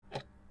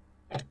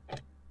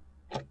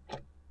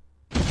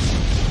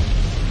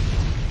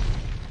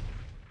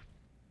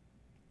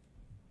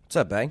What's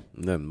up, Bang?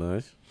 Nothing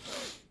much.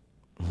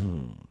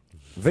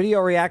 Video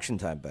reaction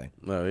time, Bang.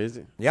 Oh, is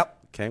it?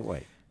 Yep. Can't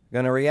wait.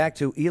 Going to react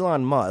to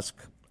Elon Musk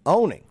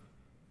owning.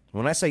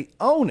 When I say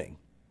owning,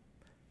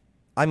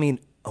 I mean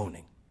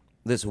owning.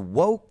 This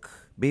woke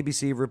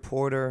BBC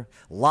reporter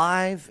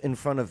live in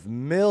front of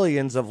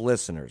millions of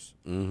listeners.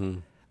 Mm-hmm.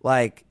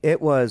 Like,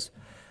 it was,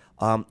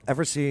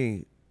 ever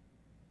see,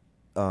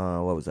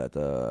 what was that,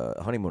 the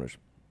Honeymooners?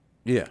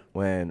 Yeah.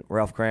 When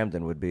Ralph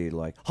Cramden would be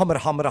like, hummada,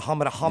 hummada,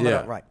 hummada, hummada.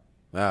 Yeah. Right.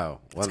 Oh,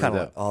 It's kind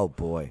of like, oh,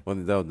 boy. one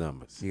of those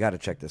numbers. You got to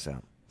check this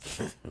out.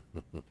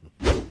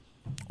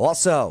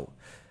 Also,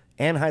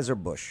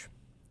 Anheuser-Busch,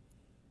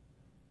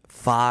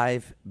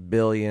 $5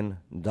 billion.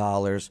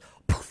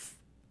 Poof,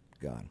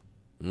 gone.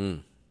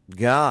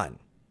 Gone.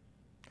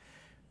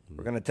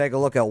 We're going to take a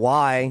look at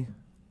why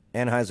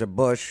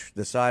Anheuser-Busch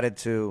decided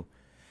to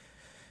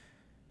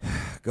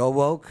go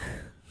woke,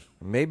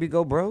 maybe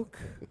go broke.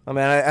 I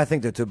mean, I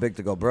think they're too big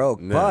to go broke,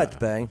 but,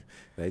 Bang.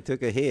 They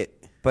took a hit.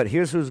 But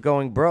here's who's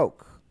going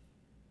broke.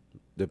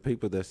 The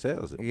people that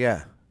sells it.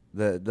 Yeah,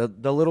 the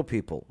little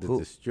people. The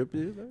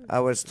distributor? I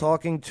was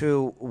talking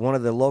to one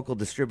of the local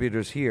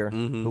distributors here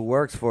who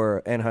works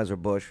for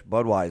Anheuser-Busch,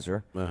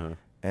 Budweiser,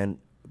 and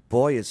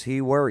boy, is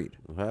he worried.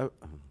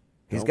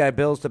 He's got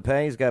bills to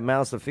pay. He's got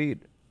mouths to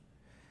feed.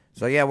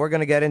 So, yeah, we're going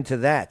to get into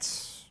that.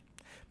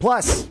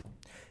 Plus,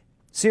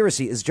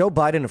 seriously, is Joe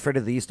Biden afraid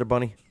of the Easter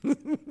Bunny?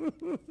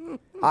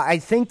 I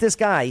think this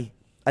guy,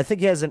 I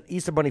think he has an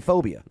Easter Bunny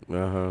phobia.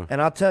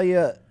 And I'll tell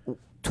you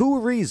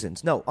 2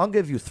 reasons. No, I'll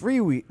give you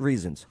 3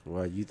 reasons.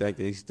 Well, you think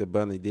the Easter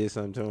Bunny did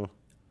something to him?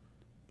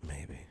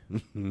 Maybe.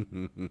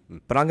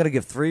 But I'm going to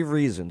give 3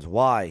 reasons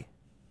why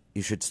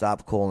you should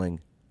stop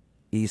calling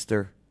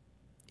Easter,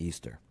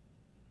 Easter.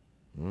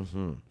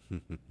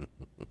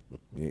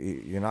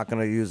 You're not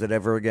going to use it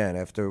ever again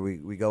after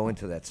we go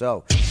into that.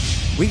 So,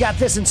 we got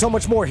this and so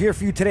much more here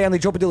for you today on the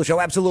Joe Padula Show.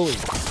 Absolutely.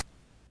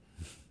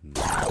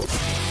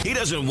 He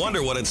doesn't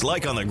wonder what it's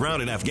like on the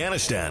ground in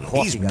Afghanistan.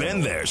 He's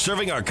been there,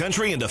 serving our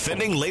country and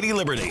defending Lady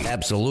Liberty.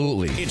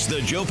 Absolutely. It's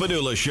the Joe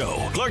Padula Show,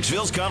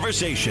 Clarksville's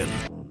Conversation.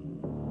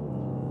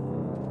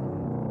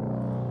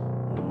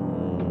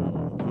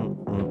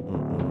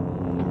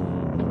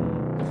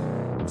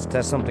 Let's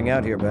test something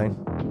out here, Bang.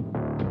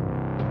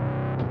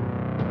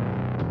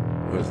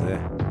 What's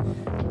that?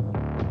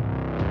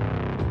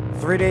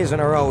 3 days in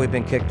a row we've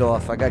been kicked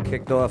off. I got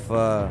kicked off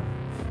the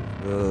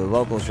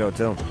local show,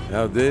 too.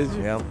 Oh, did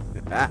you? Yeah.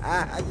 You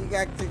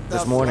got kicked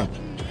This off. morning.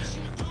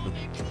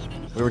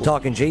 We were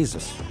talking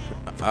Jesus.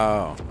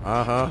 Oh,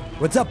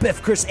 What's up,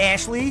 Biff? Chris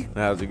Ashley?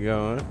 How's it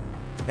going?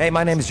 Hey,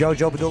 my name is Joe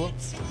Padula.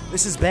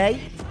 This is Bay.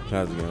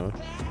 How's it going?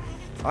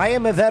 I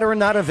am a veteran,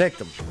 not a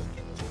victim.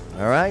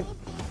 All right?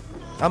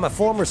 I'm a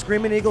former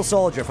Screaming Eagle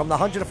soldier from the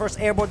 101st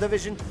Airborne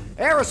Division,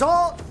 Air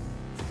Assault.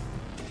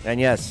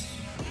 And yes,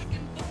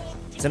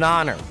 it's an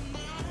honor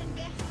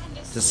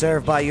to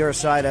serve by your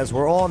side as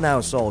we're all now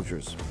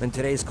soldiers in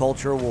today's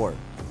culture war.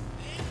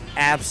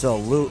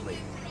 Absolutely.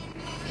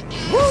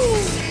 Woo!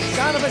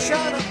 Shot of a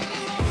shot of.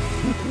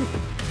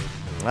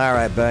 All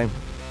right, bang.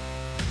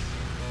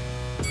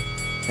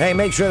 Hey,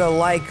 make sure to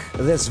like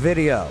this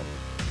video.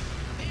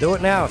 Do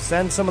it now.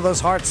 Send some of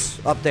those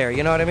hearts up there.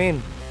 You know what I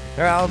mean?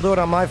 Here, I'll do it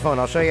on my phone.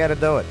 I'll show you how to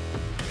do it.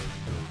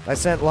 I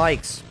sent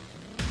likes.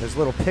 There's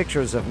little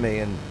pictures of me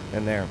in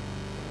there.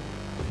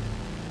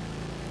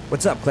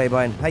 What's up,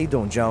 Claybine? How you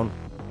doing, Joan?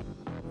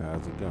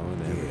 How's it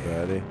going,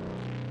 everybody?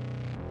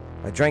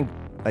 I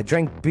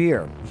drank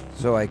beer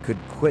so I could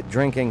quit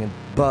drinking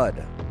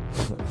Bud.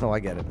 Oh, I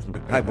get it.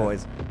 Hi,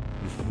 boys.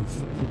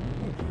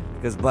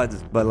 Because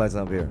Bud Light's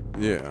not beer.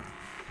 Yeah.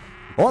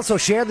 Also,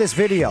 share this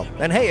video.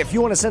 And hey, if you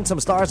want to send some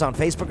stars on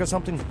Facebook or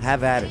something,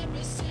 have at it.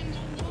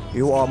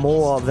 You are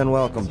more than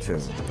welcome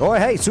to. Or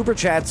hey, super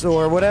chats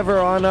or whatever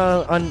on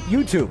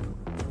YouTube.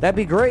 That'd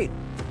be great.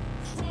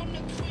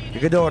 You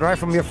can do it right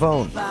from your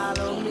phone. The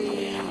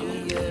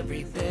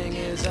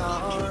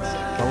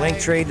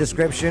Linktree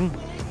description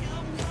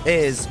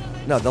is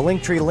the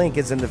Linktree link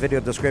is in the video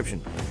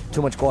description.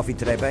 Too much coffee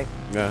today, bang.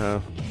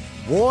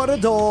 Water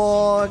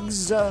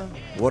Dogs.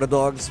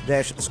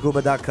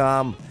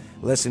 Waterdogs-scuba.com.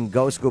 Listen,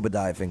 go scuba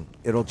diving.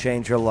 It'll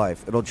change your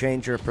life. It'll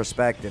change your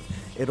perspective.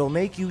 It'll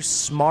make you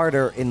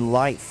smarter in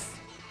life.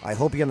 I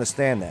hope you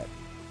understand that.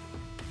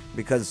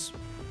 Because,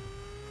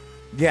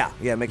 yeah,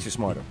 it makes you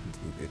smarter.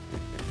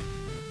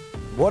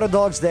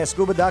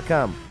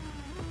 Waterdogs-scuba.com.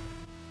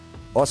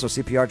 Also,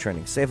 CPR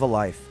training. Save a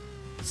life.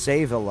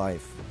 Save a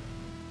life.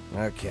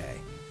 Okay.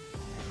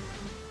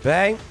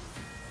 Bang.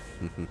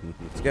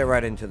 Let's get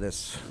right into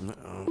this.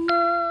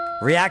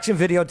 Reaction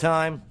video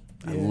time.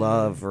 I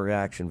love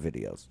reaction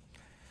videos.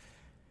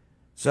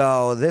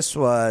 So this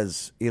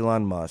was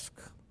Elon Musk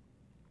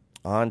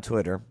on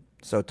Twitter.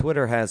 So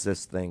Twitter has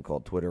this thing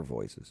called Twitter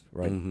Voices,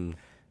 right? Mm-hmm.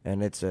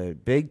 And it's a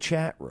big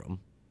chat room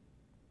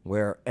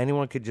where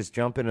anyone could just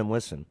jump in and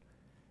listen.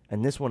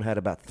 And this one had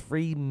about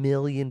 3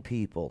 million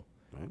people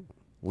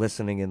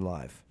listening in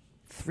live.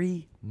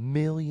 3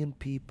 million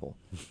people.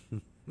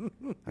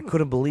 I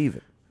couldn't believe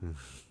it.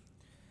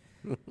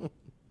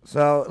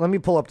 So let me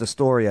pull up the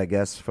story, I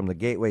guess, from the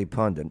Gateway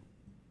Pundit.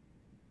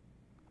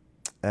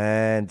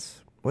 And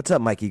what's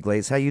up, Mikey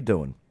Glaze? How you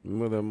doing?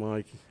 What up,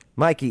 Mikey?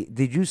 Mikey,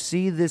 did you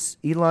see this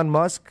Elon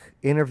Musk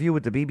interview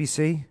with the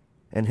BBC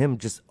and him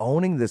just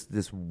owning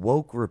this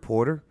woke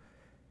reporter?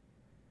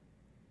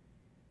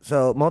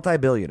 So,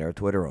 multi-billionaire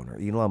Twitter owner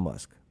Elon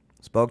Musk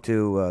spoke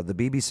to the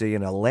BBC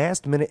in a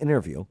last-minute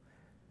interview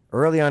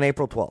early on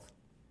April 12th.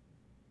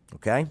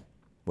 Okay?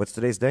 What's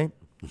today's date?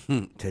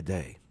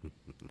 Today.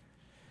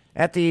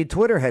 At the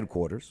Twitter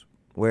headquarters,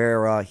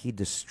 where he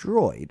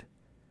destroyed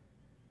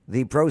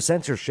the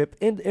pro-censorship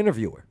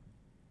interviewer.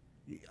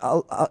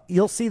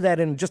 You'll see that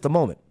in just a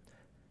moment.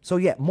 So,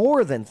 yeah,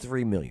 more than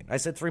 3 million. I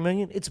said 3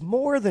 million? It's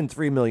more than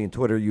 3 million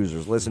Twitter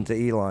users listen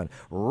to Elon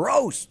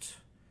roast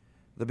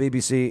the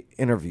BBC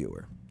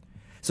interviewer.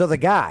 So the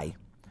guy,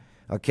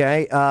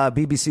 okay,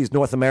 BBC's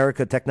North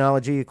America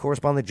technology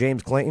correspondent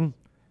James Clayton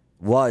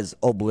was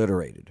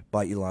obliterated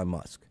by Elon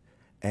Musk.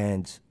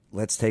 And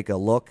let's take a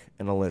look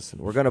and a listen.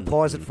 We're going to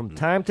pause it from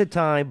time to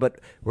time, but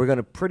we're going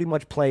to pretty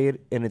much play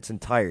it in its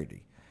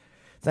entirety.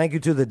 Thank you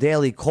to the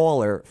Daily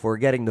Caller for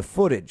getting the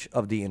footage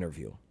of the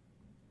interview.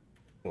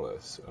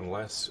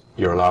 Unless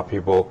you allow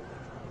people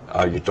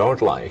you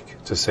don't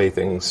like to say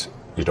things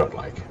you don't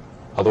like.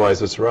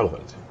 Otherwise, it's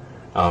irrelevant.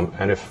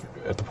 And if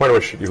at the point at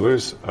which you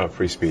lose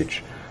free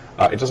speech,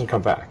 it doesn't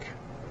come back.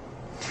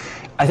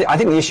 I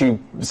think the issue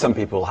some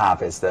people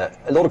have is that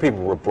a lot of people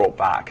were brought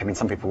back. I mean,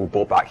 some people were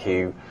brought back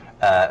who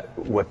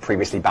were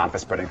previously banned for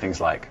spreading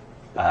things like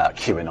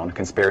QAnon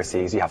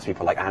conspiracies. You have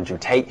people like Andrew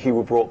Tate who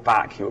were brought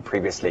back, who were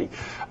previously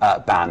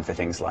banned for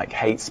things like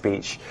hate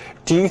speech.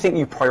 Do you think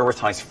you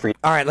prioritize free?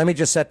 All right, let me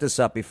just set this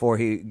up before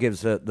he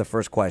gives the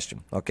first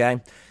question,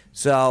 okay?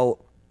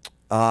 So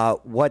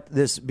what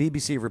this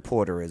BBC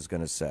reporter is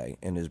going to say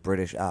in his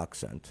British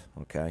accent,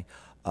 okay,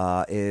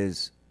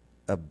 is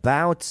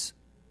about,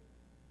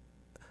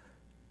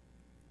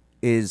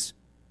 is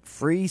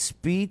free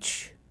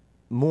speech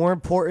more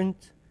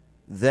important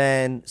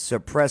than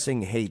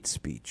suppressing hate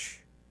speech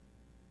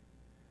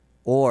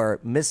or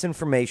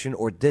misinformation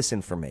or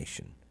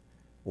disinformation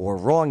or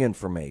wrong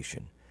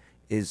information?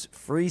 Is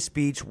free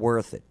speech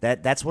worth it?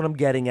 That's what I'm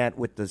getting at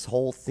with this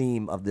whole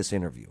theme of this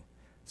interview.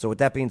 So with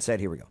that being said,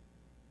 here we go.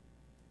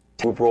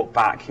 Were brought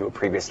back who were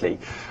previously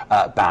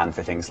banned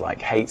for things like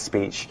hate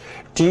speech.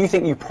 Do you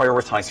think you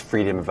prioritize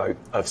freedom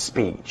of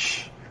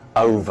speech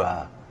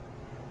over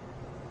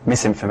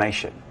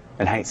misinformation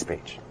and hate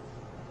speech?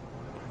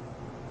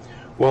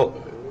 Well,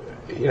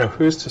 you know,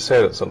 who's to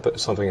say that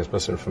something is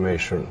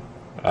misinformation?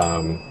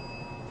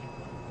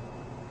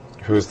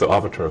 Who's the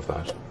arbiter of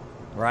that?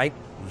 Right?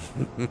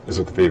 Is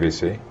it the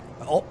BBC?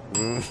 Oh,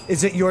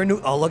 is it your new?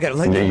 Oh, look at it.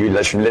 No, you're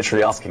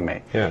literally asking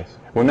me. Yes.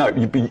 Well, no,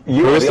 you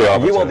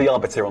are the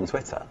arbiter on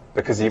Twitter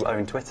because you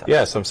own Twitter.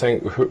 Yes, I'm saying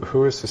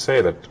who is to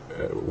say that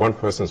one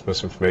person's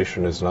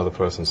misinformation is another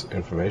person's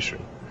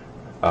information?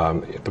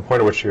 At the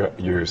point at which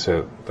you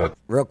say that...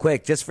 Real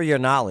quick, just for your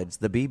knowledge,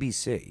 the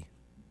BBC,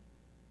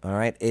 all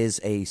right,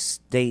 is a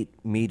state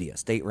media,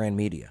 state-run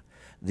media.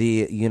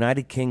 The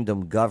United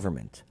Kingdom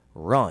government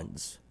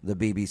runs the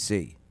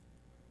BBC.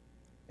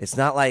 It's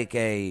not like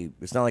a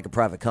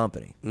private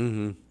company.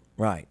 Mm-hmm.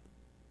 Right.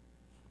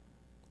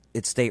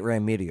 It's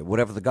state-run media.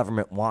 Whatever the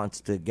government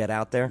wants to get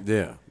out there.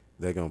 Yeah,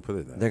 they're going to put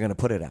it out. They're going to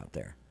put it out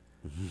there.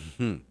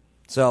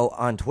 So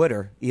on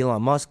Twitter,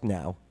 Elon Musk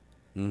now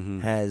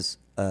has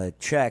a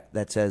check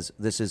that says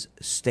this is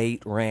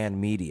state-ran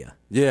media.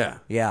 Yeah.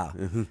 Yeah.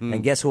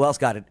 And guess who else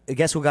got it?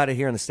 Guess who got it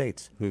here in the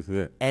States? Who's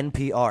that?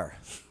 NPR.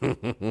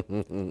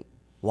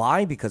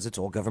 Why? Because it's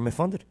all government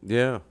funded.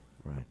 Yeah.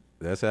 Right.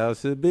 That's how it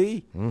should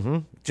be. Mm-hmm.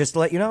 Just to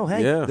let you know,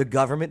 hey, the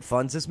government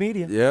funds this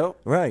media. Yep.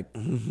 Right.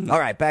 All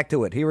right, back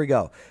to it. Here we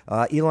go.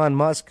 Elon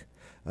Musk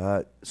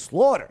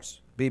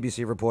slaughters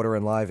BBC reporter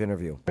in live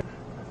interview.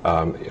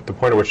 At the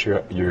point at which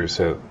you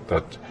say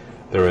that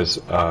there is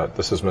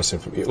this is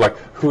misinformation, like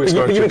who is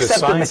going to decide that? You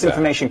accept that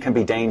misinformation can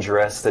be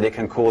dangerous, that it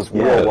can cause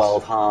real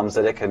world harms,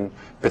 that it can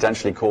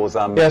potentially cause...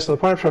 Yes, and the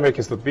point I'm trying to make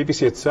is that the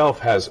BBC itself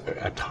has,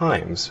 at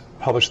times,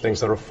 published things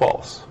that are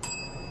false.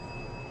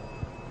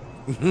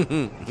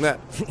 Do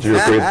you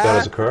agree that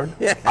has occurred?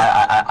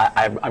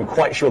 I'm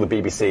quite sure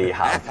the BBC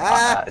have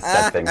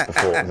said things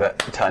before that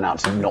turn out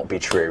to not be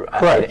true.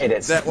 Right.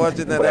 That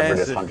wasn't an whatever it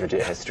is, answer.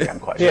 100-year history, I'm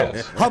quite sure.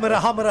 Yes.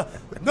 Humada.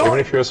 No. Even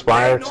if you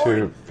aspire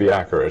to be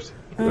accurate,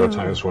 there are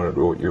times when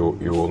you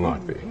will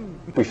not be.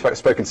 We've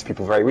spoken to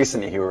people very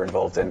recently who were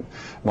involved in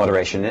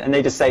moderation, and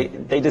they just say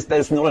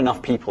there's not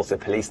enough people to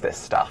police this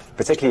stuff,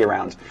 particularly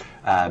around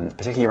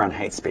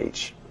hate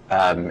speech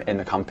in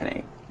the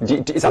company.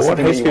 Is that What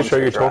hate you want speech to are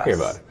you address? talking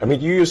about? I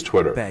mean, you use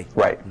Twitter.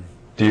 Right.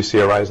 Do you see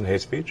a rise in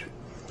hate speech?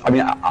 I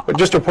mean, But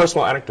just a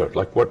personal anecdote.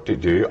 Like, what do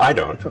you? I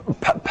don't.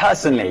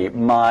 Personally,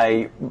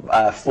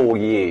 for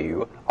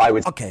you, I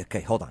would.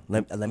 Okay, hold on.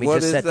 Let me What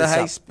just is set the this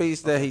hate up.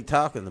 speech that he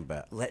talking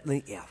about? Let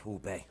me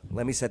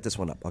set this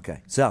one up.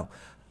 Okay, so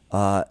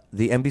the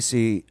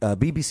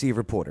BBC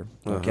reporter,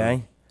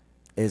 okay,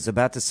 is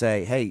about to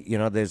say, hey,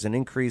 there's an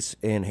increase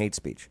in hate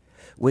speech,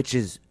 which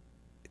is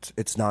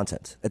it's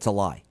nonsense. It's a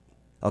lie.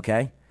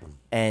 okay?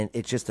 And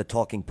it's just a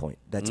talking point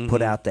that's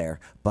put out there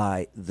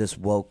by this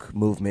woke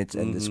movement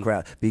and this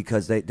crowd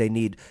because they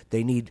need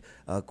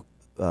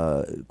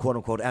quote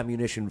unquote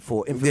ammunition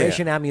for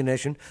information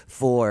ammunition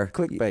for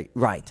Clickbait.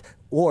 right,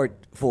 or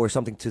for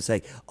something to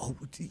say, oh,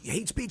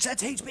 hate speech,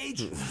 that's hate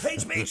speech,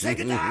 take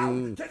it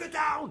down, take it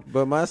down.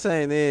 But my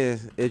saying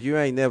is, if you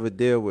ain't never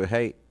deal with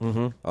hate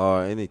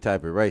or any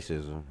type of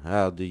racism,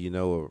 how do you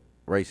know what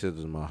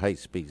racism or hate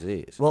speech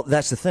is? Well,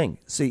 that's the thing.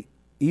 See,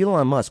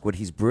 Elon Musk, what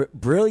he's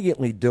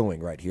brilliantly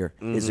doing right here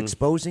is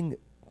exposing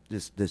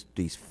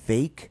these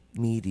fake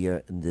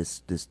media and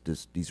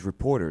these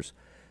reporters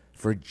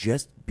for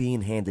just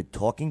being handed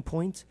talking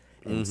points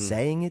and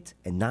saying it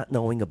and not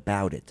knowing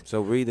about it. So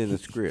reading the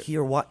script.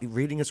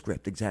 Reading a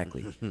script,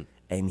 exactly.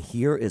 And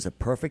here is a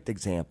perfect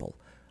example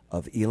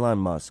of Elon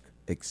Musk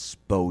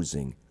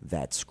exposing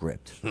that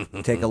script.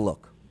 Take a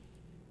look.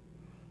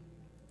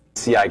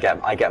 See, I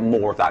get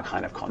more of that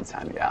kind of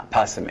content, yeah,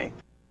 personally.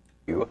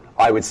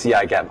 I would see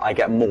I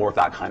get more of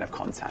that kind of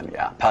content,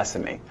 yeah,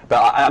 personally.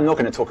 But I'm not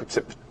going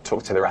to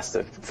talk to the rest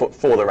of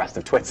for the rest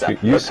of Twitter. So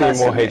you see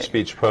more hate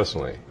speech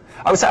personally?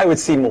 I would say I would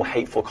see more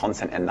hateful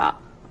content in that.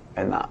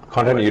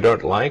 Content you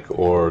don't like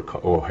or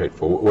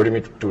hateful? What do you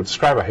mean to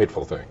describe a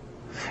hateful thing?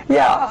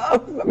 Yeah,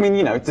 I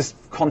mean, just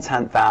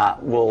content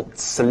that will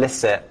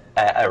solicit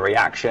a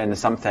reaction,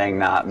 something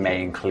that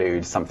may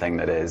include something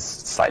that is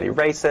slightly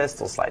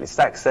racist or slightly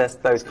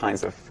sexist, those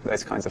kinds of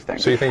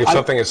things. So you think if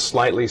something is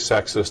slightly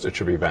sexist, it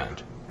should be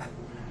banned?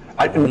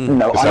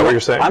 No, is that what you're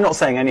saying? I'm not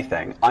saying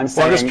anything. I'm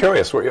just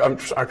curious. I'm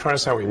trying to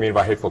understand what you mean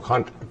by hateful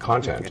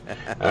content.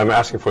 And I'm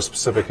asking for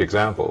specific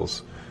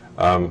examples.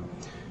 And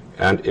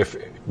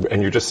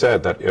you just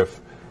said that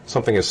if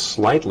something is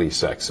slightly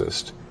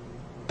sexist,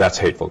 that's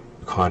hateful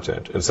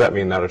content. Does that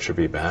mean that it should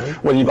be banned?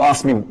 Well, you've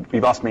asked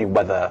me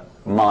whether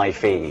my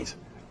feed,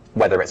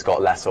 whether it's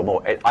got less or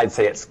more. I'd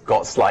say it's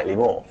got slightly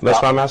more.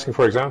 That's why I'm asking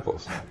for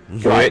examples.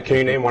 Can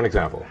you name one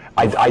example?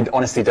 I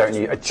honestly don't.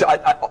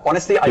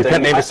 Honestly, I don't. You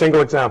can't name a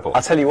single example.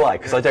 I'll tell you why.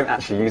 Because I don't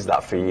actually use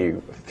that for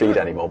you feed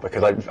anymore.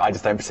 Because I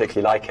just don't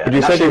particularly like it. But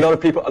you said actually, a lot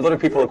of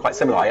people are quite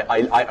similar.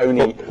 I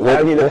only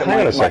look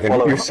at my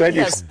followers. You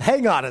said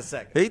hang on a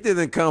second. He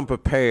didn't come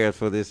prepared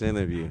for this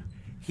interview.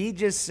 He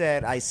just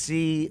said, I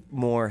see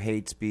more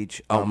hate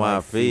speech on my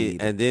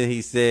feed. And then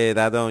he said,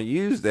 I don't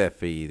use that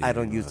feed anymore. I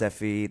don't use that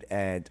feed.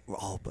 And,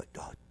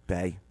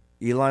 Bay,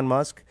 Elon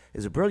Musk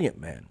is a brilliant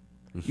man.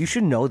 You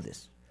should know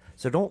this.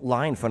 So don't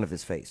lie in front of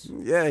his face.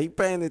 Yeah, he's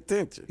paying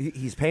attention.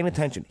 He's paying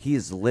attention. He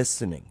is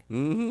listening.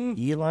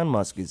 Elon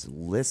Musk is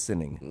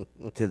listening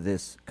to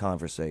this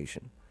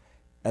conversation,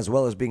 as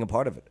well as being a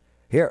part of it.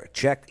 Here,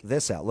 check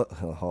this out. Look,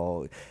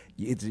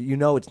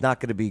 it's not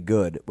going to be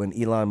good when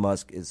Elon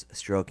Musk is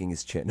stroking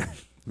his chin.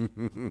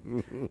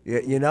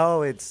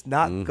 It's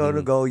not going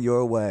to go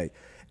your way.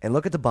 And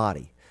look at the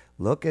body.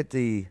 Look at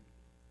the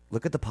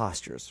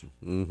postures.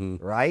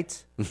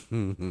 Right?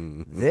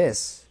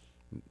 This.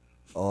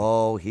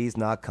 Oh, he's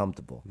not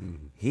comfortable.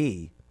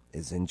 He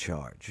is in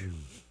charge.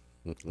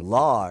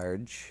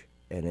 Large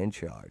and in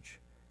charge.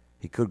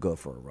 He could go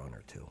for a run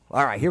or two.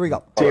 All right, here we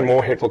go. See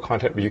more hateful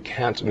content, but you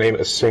can't name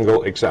a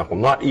single example,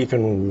 not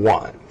even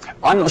one.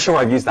 I'm not sure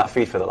I've used that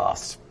feed for the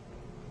last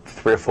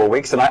 3 or 4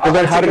 weeks. And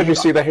then how did you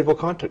see the hateful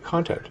content?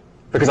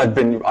 Because I've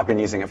been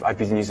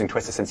using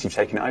Twitter since you've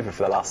taken it over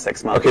for the last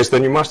 6 months. Okay, so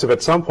then you must have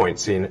at some point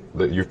seen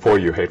for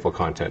you hateful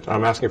content.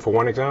 I'm asking for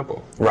one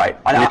example. Right.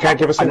 And you can't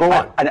give a single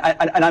one.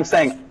 And I'm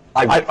saying...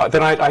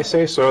 Then I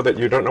say so that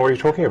you don't know what you're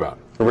talking about.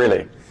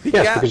 Really?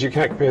 Yes, because you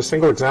can't give me a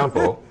single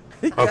example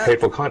of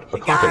hateful content,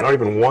 not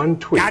even one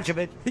tweet. And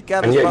yet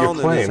you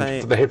claimed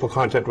that the hateful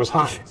content was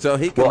high. So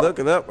he can look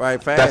it up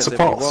right fast that's if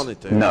false. he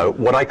wanted to. No,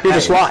 what I claimed... You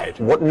just lied.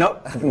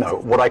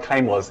 What I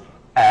claimed was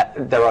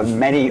there are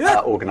many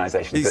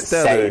organizations that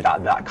say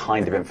that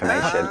kind of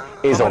information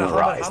is on the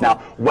rise. Now,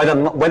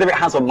 whether it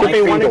has on my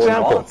feed or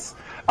not...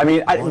 I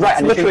mean, right,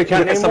 and literally if you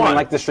look at something one.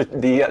 like the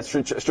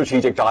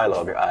Strategic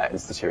Dialogue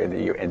Institute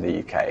in the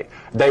UK,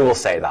 they will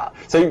say that.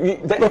 So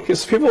look,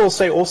 people will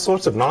say all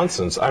sorts of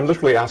nonsense. I'm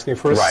literally asking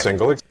for a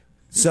single example.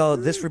 So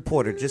this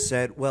reporter just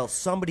said, well,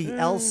 somebody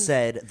else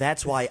said,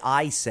 that's why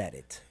I said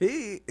it.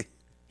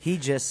 He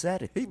just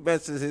said it. He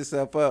messes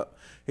himself up.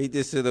 He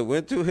just should have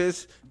went to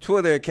his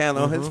Twitter account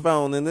on his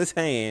phone in his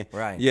hand.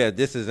 Right. Yeah,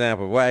 this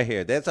example right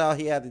here. That's all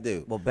he had to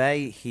do. Well,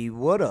 Bay, he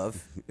would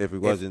have. If he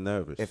wasn't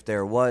nervous. If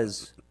there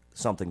was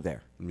something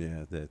there.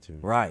 Yeah, that too.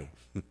 Right.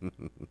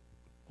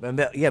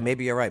 Yeah,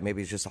 maybe you're right.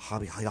 Maybe it's just a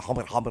hobby.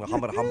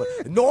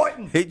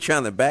 Norton! He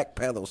trying to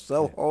backpedal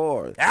so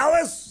hard.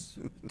 Alice!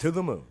 To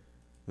the moon.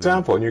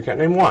 Example, and you can't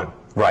name one.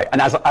 Right,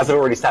 and as I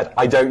already said,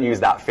 I don't use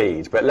that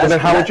feed. But then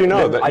how would you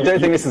know that? I don't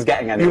think this is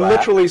getting anywhere. You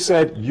literally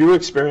said you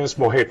experienced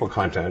more hateful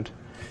content,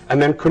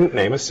 and then couldn't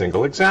name a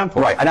single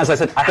example. Right, and as I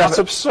said, that's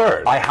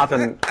absurd. I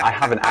haven't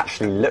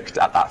actually looked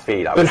at that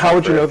feed. Then how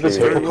would you know this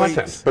hateful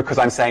content? Because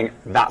I'm saying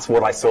that's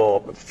what I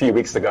saw a few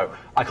weeks ago.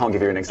 I can't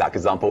give you an exact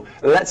example.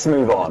 Let's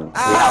move on.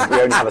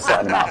 We only have a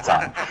certain amount of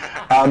time.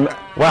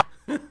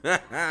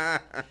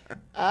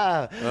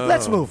 Let's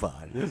Let's move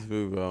on. Let's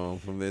move on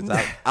from this.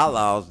 I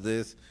lost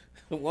this.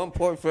 1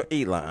 point for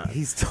Elon.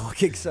 He's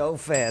talking so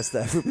fast,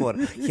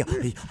 everybody. Yeah,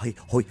 hey.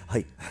 Boy.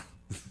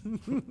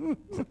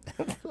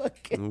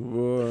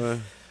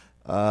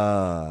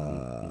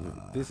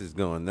 This is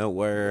going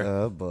nowhere.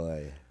 Oh,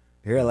 boy.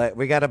 Here,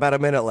 we got about a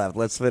minute left.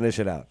 Let's finish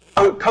it out.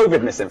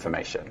 COVID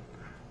misinformation.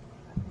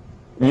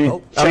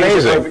 You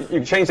Amazing.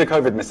 You changed the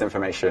COVID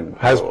misinformation.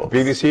 Has rules.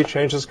 BBC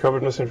changed its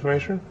COVID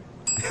misinformation?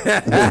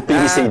 The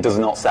BBC does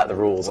not set the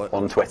rules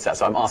on Twitter,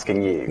 so I'm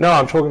asking you. No,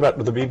 I'm talking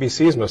about the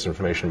BBC's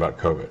misinformation about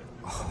COVID.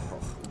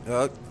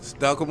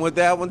 Stuck him with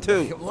that one,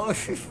 too.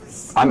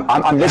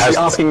 I'm literally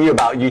asking you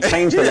about, you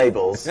changed the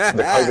labels, the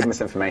COVID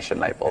misinformation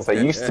labels.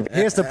 They used to be.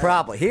 Here's the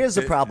problem. Here's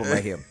the problem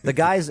right here. The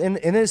guy's in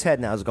his head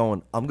now is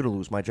going, I'm going to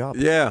lose my job.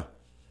 Yeah.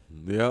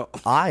 Yeah.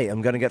 I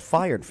am going to get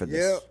fired for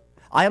this. Yeah.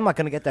 I am not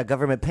going to get that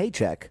government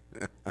paycheck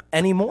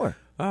anymore.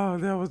 Oh,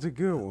 that was a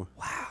good one.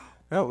 Wow.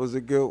 That was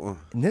a good one.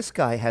 And this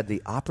guy had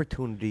the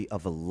opportunity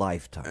of a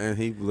lifetime. And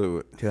he blew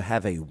it. To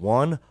have a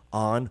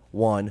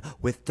one-on-one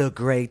with the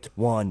great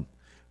one.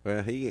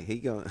 Well, he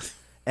going.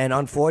 And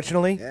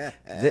unfortunately,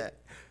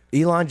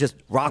 Elon just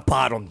rock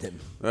bottomed him.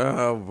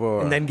 Oh,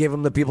 boy. And then gave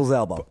him the people's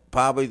elbow.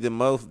 Probably the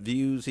most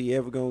views he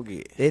ever going to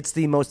get. It's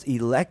the most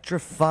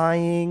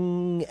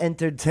electrifying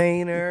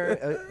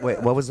entertainer.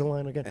 Wait, what was the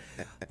line again?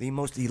 The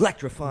most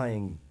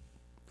electrifying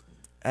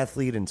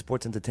athlete in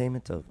sports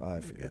entertainment. I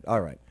forget. All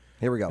right.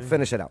 Here we go.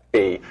 Finish it out.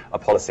 A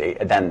policy,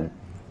 and then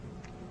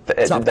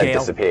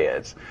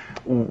disappeared.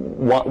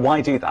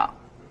 Why do that?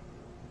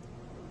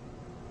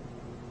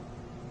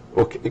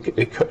 Well,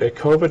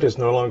 COVID is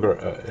no longer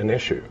an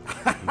issue.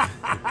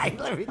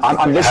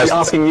 I'm literally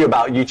asking you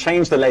about, you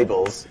changed the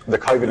labels, the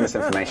COVID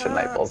misinformation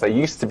labels. There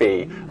used to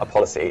be a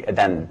policy, and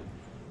then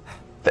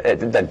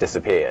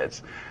disappeared.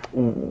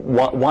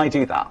 Why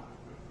do that?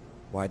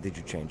 Why did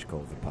you change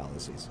COVID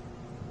policies?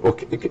 Well,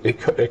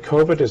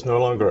 COVID is no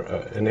longer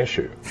an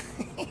issue.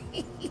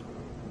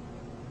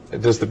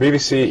 Does the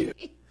BBC...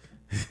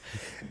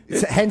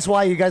 Hence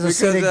why you guys are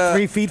sitting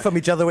 3 feet from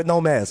each other with no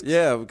mask.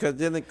 Yeah, because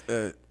didn't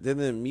it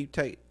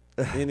mutate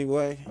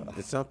anyway?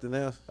 It's something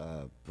else.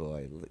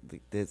 Boy,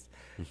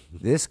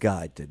 this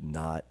guy did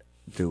not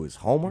do his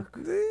homework.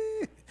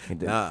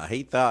 Nah,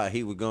 he thought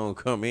he was going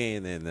to come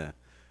in and,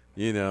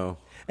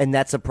 And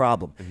that's a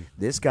problem.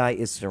 This guy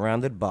is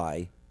surrounded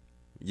by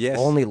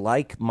only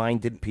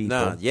like-minded people.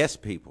 Nah, yes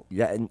people.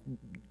 Yeah, and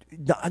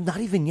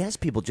not even yes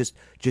people, just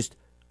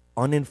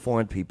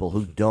uninformed people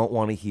who don't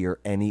want to hear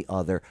any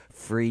other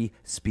free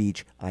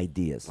speech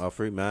ideas. Oh,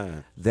 free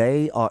mind.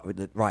 They are,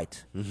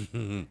 right.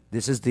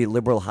 This is the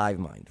liberal hive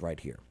mind right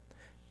here.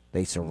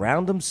 They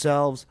surround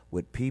themselves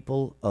with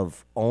people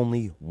of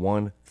only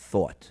one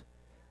thought.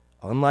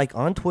 Unlike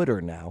on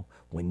Twitter now,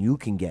 when you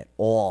can get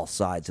all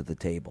sides of the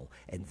table.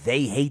 And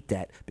they hate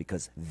that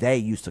because they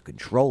used to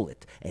control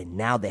it. And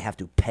now they have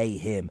to pay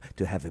him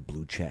to have a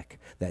blue check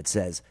that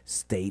says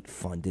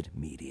state-funded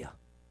media.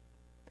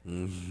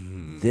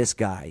 Mm-hmm. This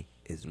guy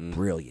is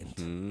brilliant.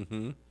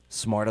 Mm-hmm.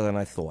 Smarter than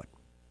I thought.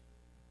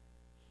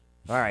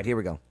 All right, here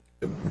we go.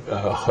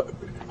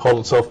 Hold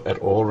itself at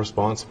all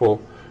responsible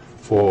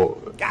for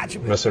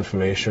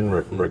misinformation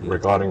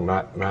regarding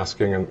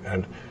masking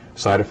and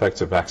side effects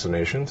of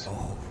vaccinations,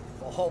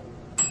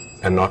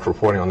 and not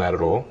reporting on that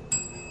at all?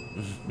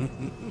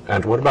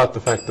 And what about the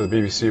fact that the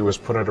BBC was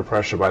put under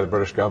pressure by the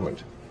British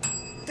government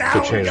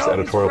to change its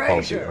editorial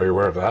policy? Are you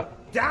aware of that?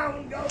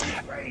 Down goes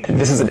Fraser.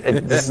 This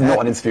is not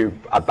an interview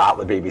about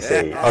the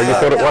BBC. Oh, you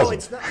thought it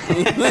wasn't?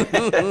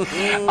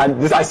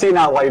 I see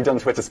now why you've done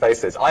Twitter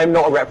Spaces. I am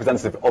not a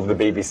representative of the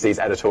BBC's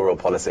editorial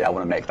policy. I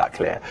want to make that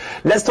clear.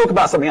 Let's talk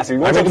about something else. You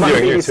want to talk about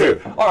the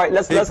BBC? All right,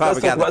 let's talk about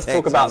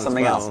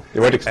something else.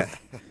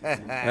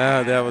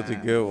 That was a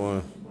good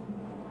one.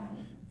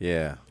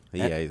 Yeah,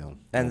 he ate them.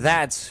 And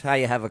that's how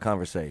you have a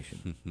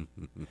conversation.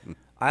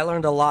 I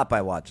learned a lot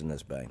by watching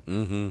this, Bay.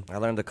 Mm-hmm. I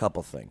learned a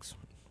couple things.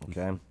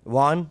 Okay,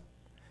 one,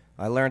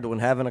 I learned that when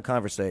having a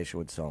conversation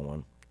with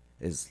someone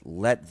is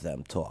let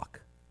them talk.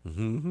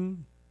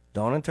 Mm-hmm.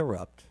 Don't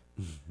interrupt.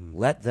 Mm-hmm.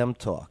 Let them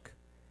talk.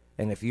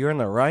 And if you're in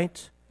the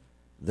right,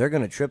 they're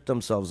going to trip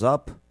themselves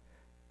up.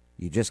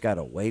 You just got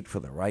to wait for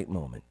the right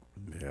moment.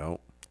 Yeah.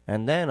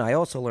 And then I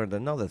also learned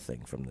another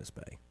thing from this,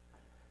 Bay.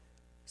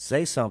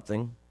 Say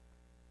something,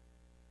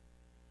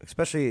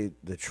 especially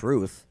the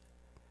truth,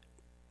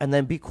 and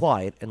then be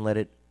quiet and let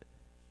it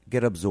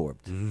get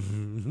absorbed.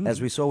 Mm-hmm.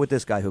 As we saw with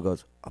this guy who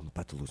goes, I'm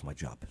about to lose my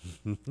job.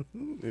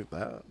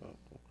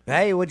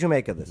 Hey, what'd you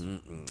make of this?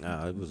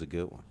 It was a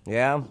good one.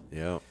 Yeah?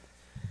 Yeah.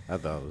 I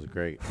thought it was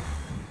great.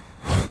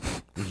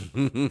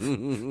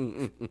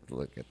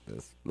 Look at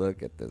this.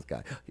 Look at this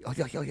guy. Yo.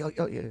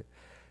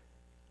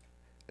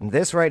 And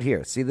this right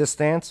here, see this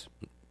stance?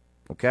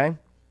 Okay?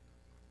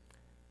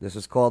 This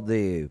is called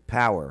the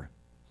power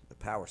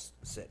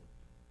sit.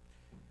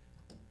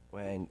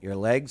 When your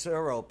legs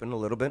are open a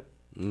little bit,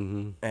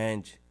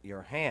 and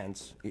your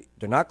hands,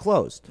 they're not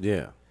closed.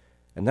 Yeah.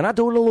 And they're not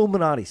doing an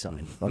Illuminati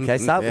sign. Okay,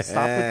 stop it.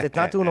 It's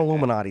not doing an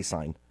Illuminati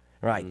sign.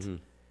 Right. Mm-hmm.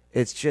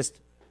 It's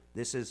just,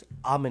 this is,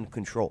 I'm in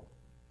control.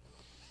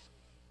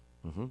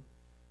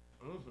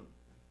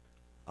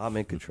 I'm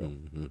in control.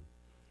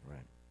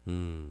 Right.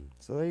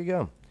 So there you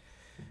go.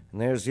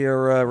 And there's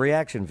your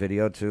reaction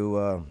video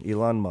to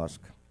Elon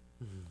Musk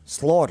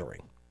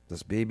slaughtering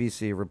this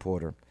BBC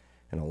reporter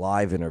in a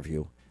live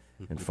interview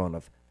in front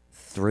of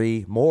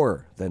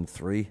more than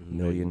 3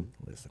 million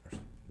listeners.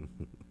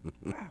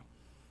 Wow.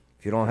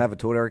 If you don't have a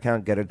Twitter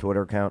account, get a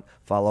Twitter account.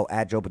 Follow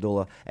at Joe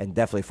Padula, and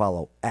definitely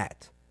follow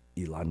at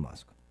Elon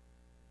Musk.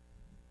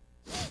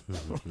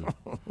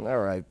 All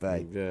right,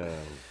 babe.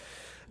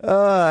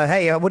 Yeah.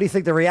 Hey, what do you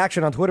think the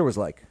reaction on Twitter was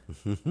like?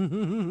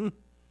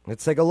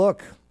 Let's take a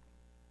look.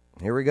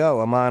 Here we go.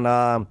 I'm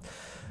on,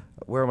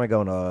 where am I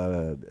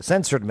going?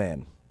 Censored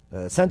Man.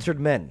 Censored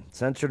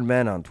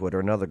Men on Twitter,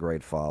 another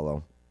great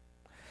follow.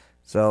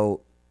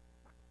 So,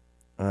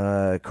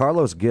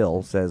 Carlos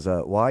Gill says,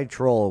 why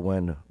troll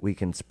when we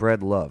can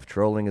spread love?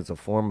 Trolling is a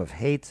form of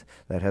hate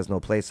that has no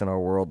place in our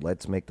world.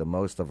 Let's make the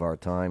most of our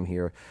time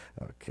here.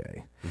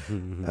 Okay.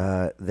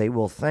 They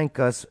will thank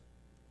us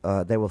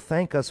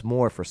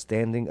more for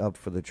standing up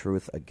for the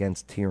truth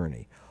against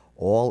tyranny.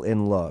 All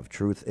in love.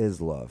 Truth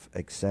is love.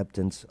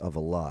 Acceptance of a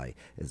lie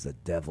is the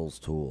devil's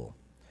tool.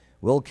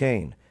 Will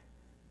Kane,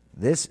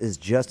 this is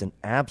just an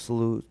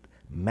absolute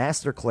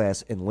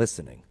masterclass in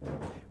listening,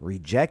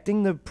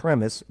 rejecting the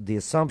premise, the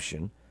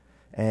assumption,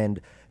 and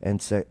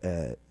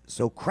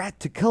so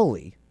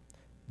practically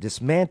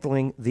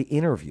dismantling the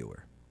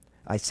interviewer.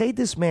 I say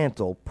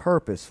dismantle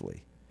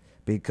purposely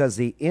because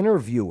the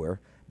interviewer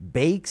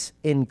bakes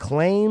in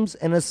claims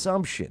and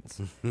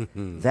assumptions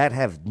that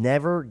have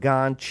never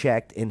gone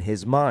checked in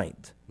his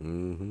mind.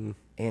 In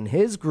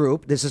his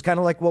group, this is kind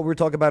of like what we were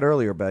talking about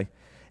earlier, Bay.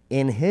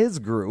 In his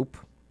group,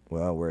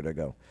 well, where'd I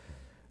go?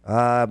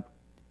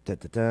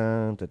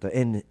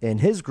 In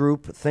his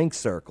group, think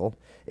circle,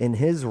 in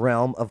his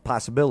realm of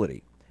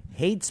possibility,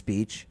 hate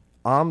speech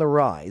on the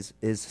rise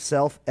is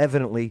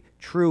self-evidently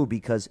true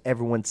because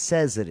everyone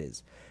says it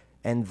is,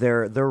 and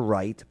they're the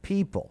right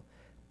people,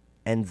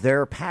 and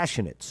they're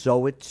passionate,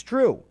 so it's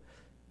true,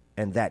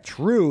 and that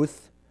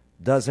truth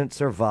doesn't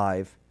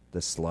survive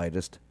the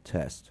slightest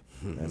test,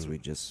 as we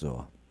just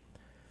saw.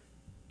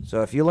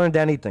 So if you learned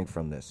anything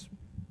from this,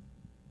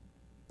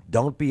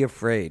 don't be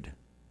afraid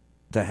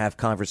to have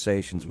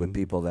conversations with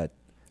people that...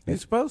 You're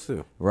supposed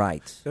to.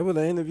 Right. That's what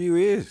the interview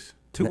is.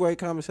 Two-way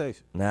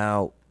conversation.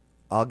 Now,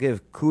 I'll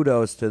give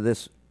kudos to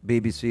this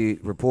BBC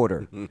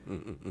reporter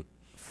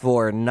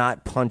for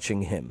not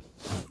punching him.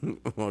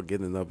 Or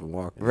getting up and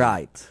walking.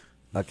 Right.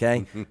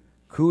 Okay?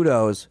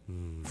 Kudos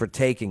for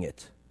taking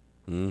it.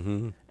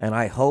 And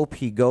I hope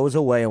he goes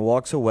away and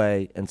walks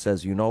away and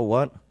says, you know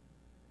what?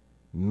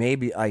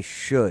 Maybe I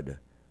should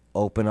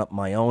open up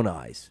my own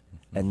eyes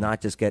and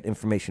not just get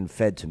information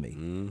fed to me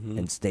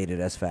and stated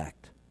as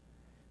fact.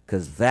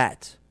 Because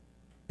that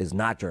is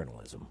not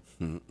journalism.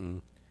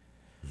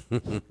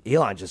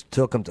 Elon just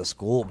took him to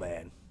school,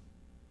 man.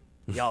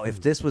 Yo,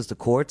 if this was the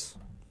courts,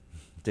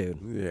 dude.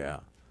 Yeah.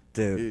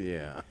 Dude.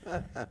 Yeah.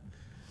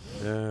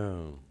 Yeah.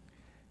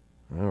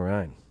 All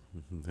right.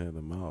 Had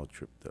them all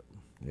tripped up.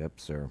 Yep,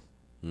 sir.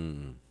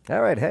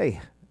 All right,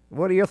 hey,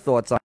 what are your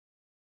thoughts on